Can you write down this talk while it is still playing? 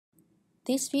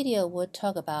This video will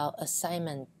talk about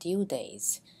assignment due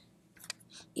dates.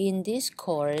 In this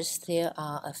course, there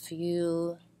are a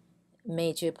few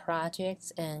major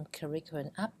projects and curriculum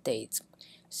updates.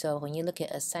 So when you look at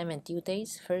assignment due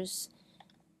dates,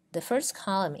 the first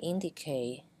column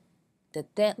indicates the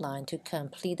deadline to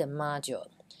complete the module.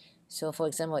 So for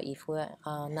example, if we're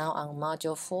now on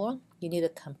module 4, you need to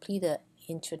complete the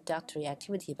introductory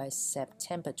activity by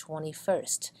September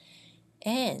 21st.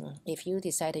 And if you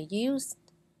decide to use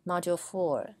module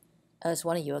 4 as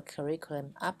one of your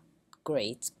curriculum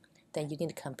upgrades, then you need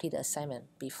to complete the assignment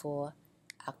before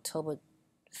October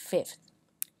 5th.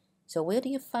 So where do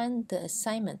you find the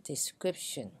assignment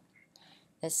description?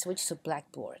 Let's switch to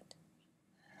Blackboard.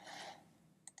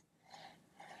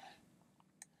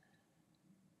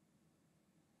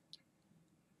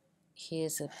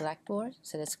 Here's a Blackboard.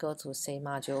 So let's go to, say,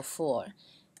 module 4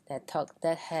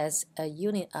 that has a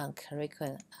unit on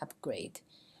curriculum upgrade.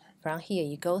 From here,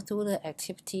 you go through the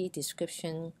activity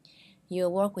description.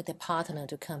 You'll work with the partner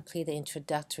to complete the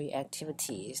introductory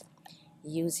activities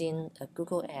using a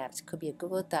Google Apps. Could be a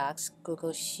Google Docs,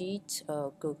 Google Sheet,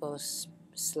 or Google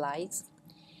Slides.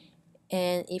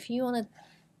 And if you want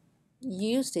to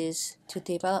use this to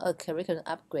develop a curriculum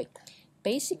upgrade,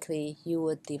 basically you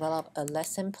would develop a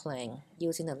lesson plan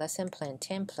using a lesson plan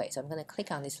template. So I'm going to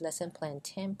click on this lesson plan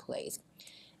template,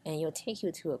 and it'll take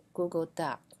you to a Google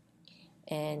Doc.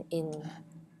 And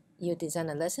you design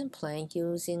a lesson plan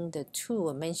using the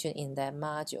tool mentioned in that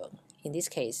module. In this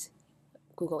case,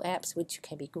 Google Apps, which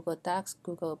can be Google Docs,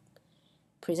 Google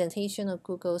Presentation, or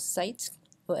Google Sites,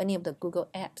 or any of the Google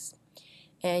apps.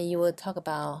 And you will talk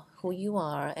about who you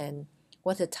are and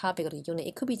what's the topic of the unit.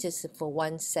 It could be just for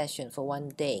one session, for one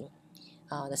day.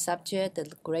 The subject,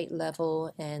 the grade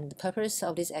level, and the purpose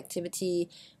of this activity.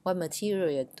 What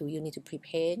material do you need to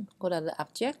prepare? What are the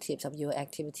objectives of your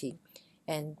activity?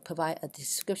 And provide a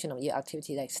description of your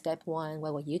activity, like step 1,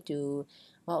 what will you do?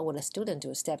 What will the student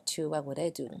do? Step 2, what will they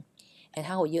do? And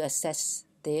how will you assess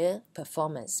their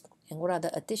performance? And what are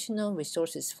the additional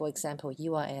resources, for example,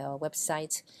 URL,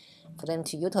 website, for them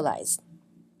to utilize?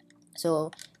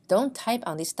 So don't type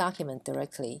on this document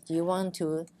directly. You want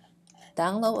to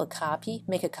download a copy,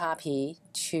 make a copy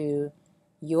to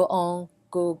your own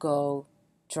Google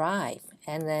Drive,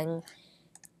 and then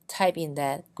type in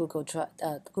that Google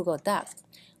Docs.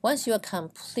 Once you are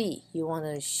complete, you want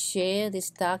to share this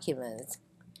document,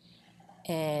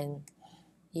 and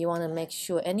you want to make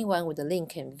sure anyone with the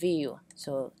link can view.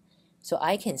 So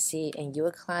I can see and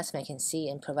your classmate can see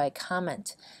and provide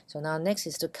comment. So now next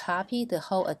is to copy the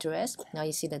whole address. Now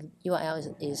you see the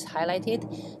URL is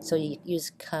highlighted. So you use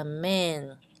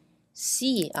Command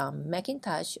C on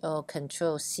Macintosh or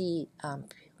Control C on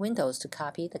Windows to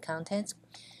copy the contents.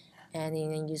 And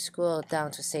then you scroll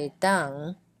down to say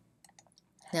done.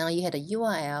 Now you have the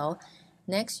URL.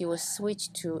 Next you will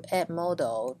switch to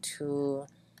Edmodo to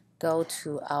go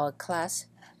to our class,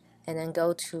 and then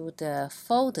go to the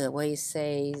folder where it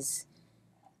says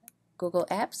Google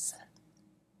Apps.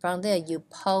 From there you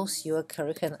post your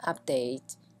curriculum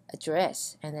update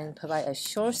address, and then provide a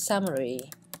short summary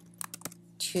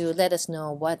to let us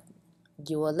know what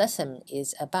your lesson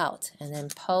is about, and then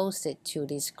post it to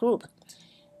this group.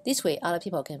 This way other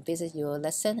people can visit your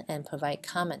lesson and provide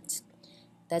comments.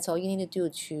 That's all you need to do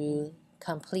to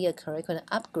complete a curriculum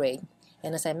upgrade.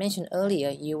 And as I mentioned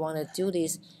earlier, you want to do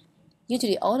this.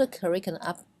 Usually all the curriculum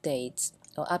updates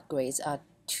or upgrades are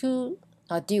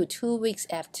due 2 weeks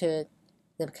after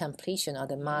the completion of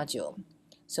the module.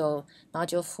 So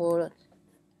module 4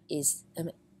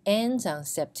 ends on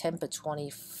September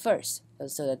 21st.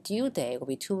 So the due date will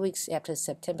be 2 weeks after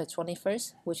September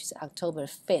 21st, which is October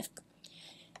 5th.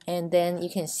 And then you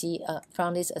can see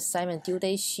from this assignment due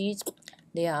date sheet,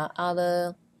 there are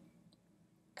other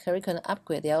curriculum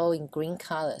upgrades. They are all in green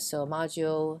color. So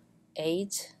module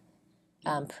 8,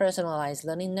 personalized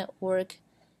learning network,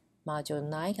 module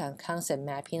 9 on concept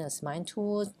mapping and SMILE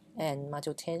tools, and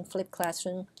module 10 flipped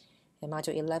classroom, and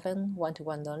module 11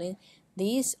 one-to-one learning.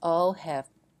 These all have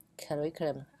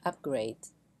curriculum upgrade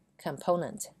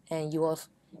components, and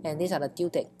these are the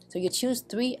due date. So you choose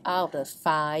 3 out of the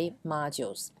 5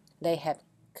 modules. They have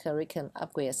curriculum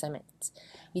upgrade assignments.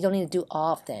 You don't need to do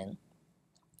all of them.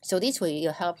 So this way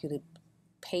it'll help you to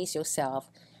pace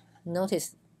yourself.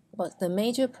 Notice the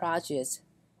major projects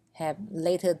have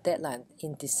later deadline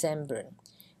in December,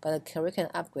 but the curriculum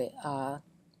upgrade are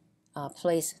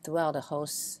placed throughout the whole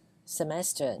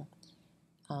semester.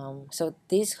 So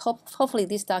hopefully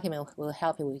this document will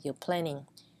help you with your planning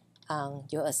on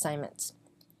your assignments.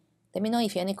 Let me know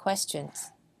if you have any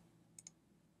questions.